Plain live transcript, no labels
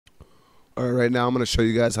Alright, right now I'm going to show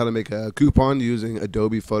you guys how to make a coupon using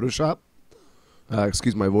Adobe Photoshop.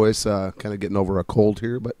 Excuse my voice, kind of getting over a cold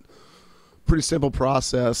here, but pretty simple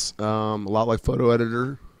process. A lot like photo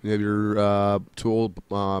editor. You have your tools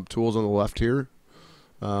on the left here.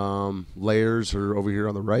 Layers are over here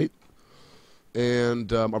on the right.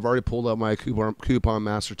 And I've already pulled up my coupon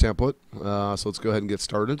master template. So let's go ahead and get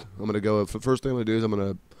started. I'm going to go, the first thing I'm going to do is I'm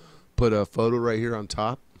going to put a photo right here on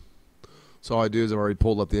top. So all I do is I've already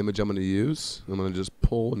pulled up the image I'm going to use. I'm going to just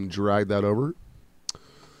pull and drag that over.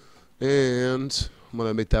 And I'm going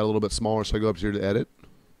to make that a little bit smaller, so I go up here to Edit,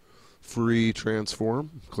 Free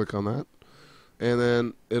Transform, click on that. And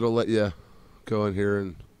then it'll let you go in here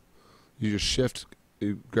and you just shift,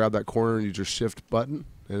 you grab that corner and use your shift button,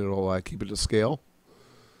 and it'll keep it to scale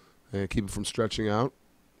and keep it from stretching out.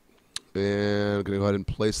 And I'm going to go ahead and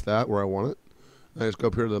place that where I want it. I just go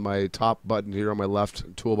up here to my top button here on my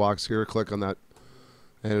left toolbox here, click on that,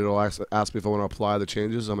 and it'll ask me if I want to apply the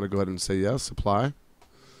changes. I'm going to go ahead and say yes, apply.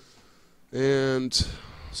 And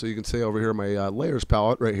so you can see over here my layers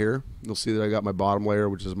palette right here. You'll see that I got my bottom layer,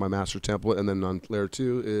 which is my master template, and then on layer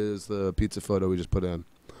 2 is the pizza photo we just put in.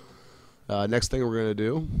 Next thing we're going to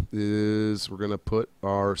do is we're going to put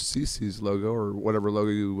our CC's logo, or whatever logo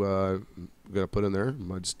you going to put in there.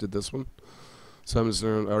 I just did this one. So I'm just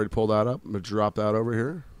going to, I already pulled that up. I'm going to drop that over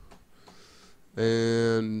here.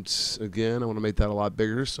 And again, I want to make that a lot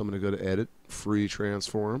bigger, so I'm going to go to Edit, Free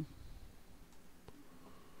Transform.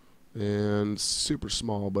 And super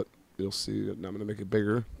small, but you'll see that I'm going to make it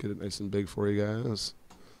bigger, get it nice and big for you guys.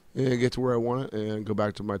 And get to where I want it, and go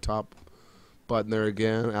back to my top button there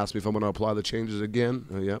again. Ask me if I'm going to apply the changes again.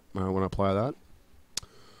 Yep, I want to apply that.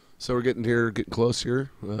 So we're getting close here.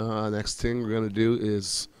 Next thing we're going to do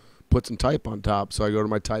is put some type on top. So I go to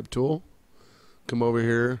my type tool, come over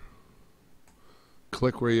here,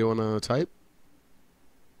 click where you want to type,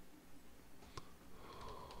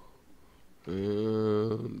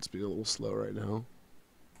 and it's being a little slow right now.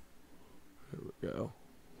 There we go.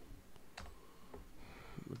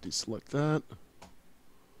 I'm going to deselect that.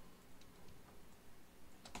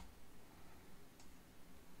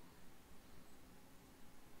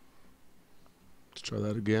 Let's try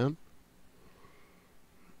that again.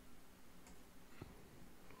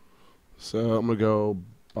 So I'm going to go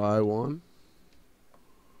buy one.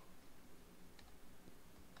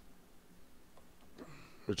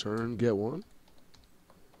 Return, get one.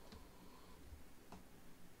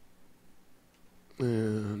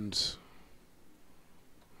 And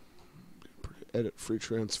edit, free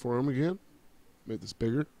transform again. Make this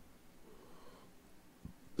bigger.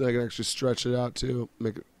 Then I can actually stretch it out to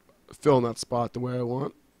make it fill in that spot the way I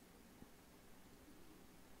want.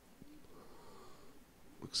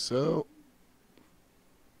 Like so.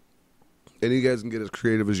 And you guys can get as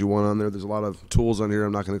creative as you want on there. There's a lot of tools on here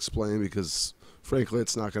I'm not going to explain because, frankly,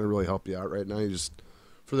 it's not going to really help you out right now. You just,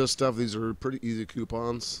 for this stuff, these are pretty easy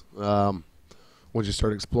coupons. Once you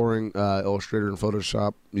start exploring Illustrator and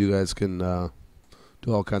Photoshop, you guys can do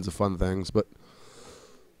all kinds of fun things. But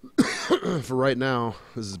for right now,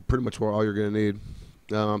 this is pretty much all you're going to need.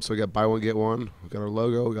 So we got buy one, get one. We got our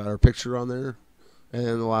logo. We got our picture on there.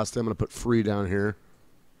 And the last thing, I'm going to put free down here.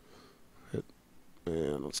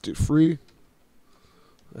 And let's do free.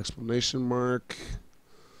 Exclamation mark.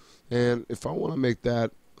 And if I want to make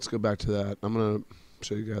that, let's go back to that. I'm going to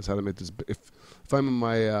show you guys how to make this. If I'm in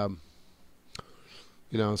my,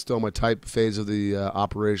 still in my type phase of the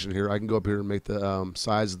operation here, I can go up here and make the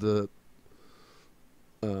size of the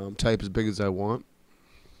type as big as I want.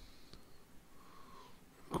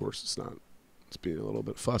 Of course, it's being a little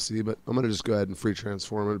bit fussy, but I'm going to just go ahead and free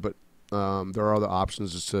transform it. But there are other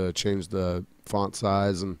options just to change the font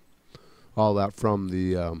size and all that from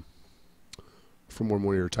the from when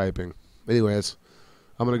you're typing. Anyways,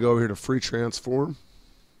 I'm going to go over here to free transform,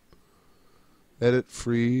 edit,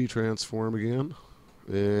 free transform again,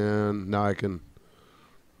 and now I can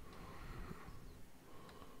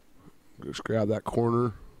just grab that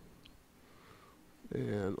corner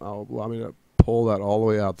and allow me to pull that all the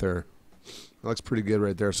way out there. That looks pretty good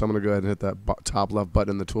right there. So I'm going to go ahead and hit that top left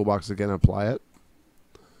button in the toolbox again and apply it.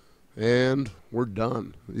 And we're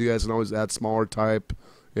done. You guys can always add smaller type,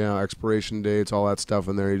 expiration dates, all that stuff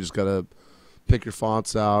in there. You just got to pick your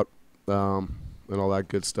fonts out and all that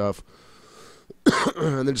good stuff.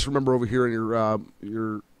 And then just remember over here in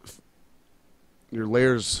your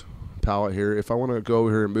layers palette here, if I want to go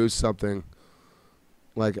over here and move something,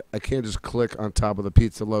 like I can't just click on top of the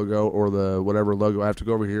pizza logo or the whatever logo. I have to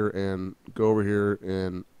go over here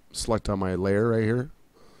and select on my layer right here.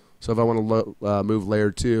 So if I want to move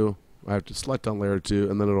layer 2, I have to select on layer 2,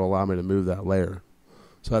 and then it'll allow me to move that layer.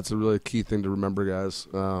 So that's a really key thing to remember, guys.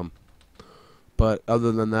 But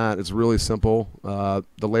other than that, it's really simple.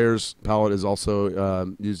 The layers palette is also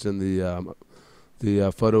used in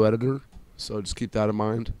the photo editor, so just keep that in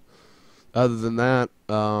mind. Other than that,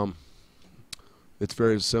 it's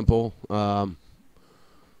very simple. And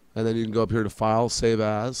then you can go up here to File, Save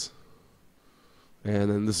As, and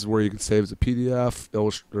then this is where you can save as a PDF,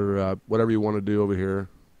 or whatever you want to do over here.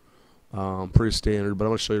 Pretty standard, but I'm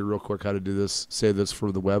going to show you real quick how to do this. Save this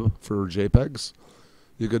for the web, for JPEGs.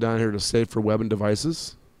 You go down here to Save for Web and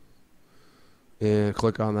Devices, and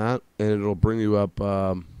click on that, and it'll bring you up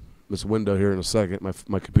this window here in a second.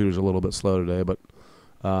 My computer's a little bit slow today, but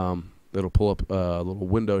it'll pull up a little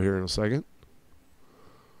window here in a second.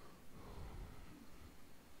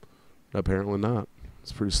 Apparently not.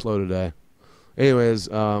 It's pretty slow today. Anyways,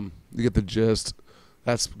 you get the gist.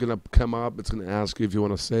 That's going to come up. It's going to ask you if you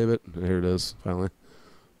want to save it. And here it is, finally.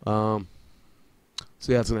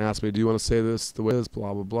 So yeah, it's going to ask me, do you want to save this the way it is,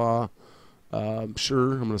 blah, blah, blah.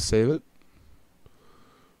 Sure, I'm going to save it.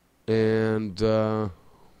 And,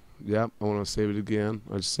 yeah, I want to save it again.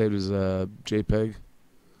 I just saved it as a JPEG.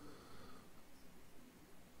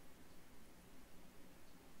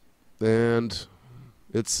 And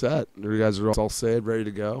it's set. You guys are all saved, ready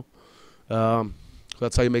to go.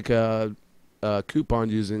 That's how you make a coupon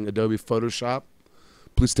using Adobe Photoshop.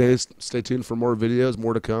 Please stay tuned for more videos,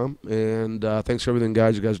 more to come. And thanks for everything,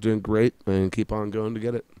 guys. You guys are doing great, and keep on going to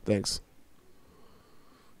get it. Thanks.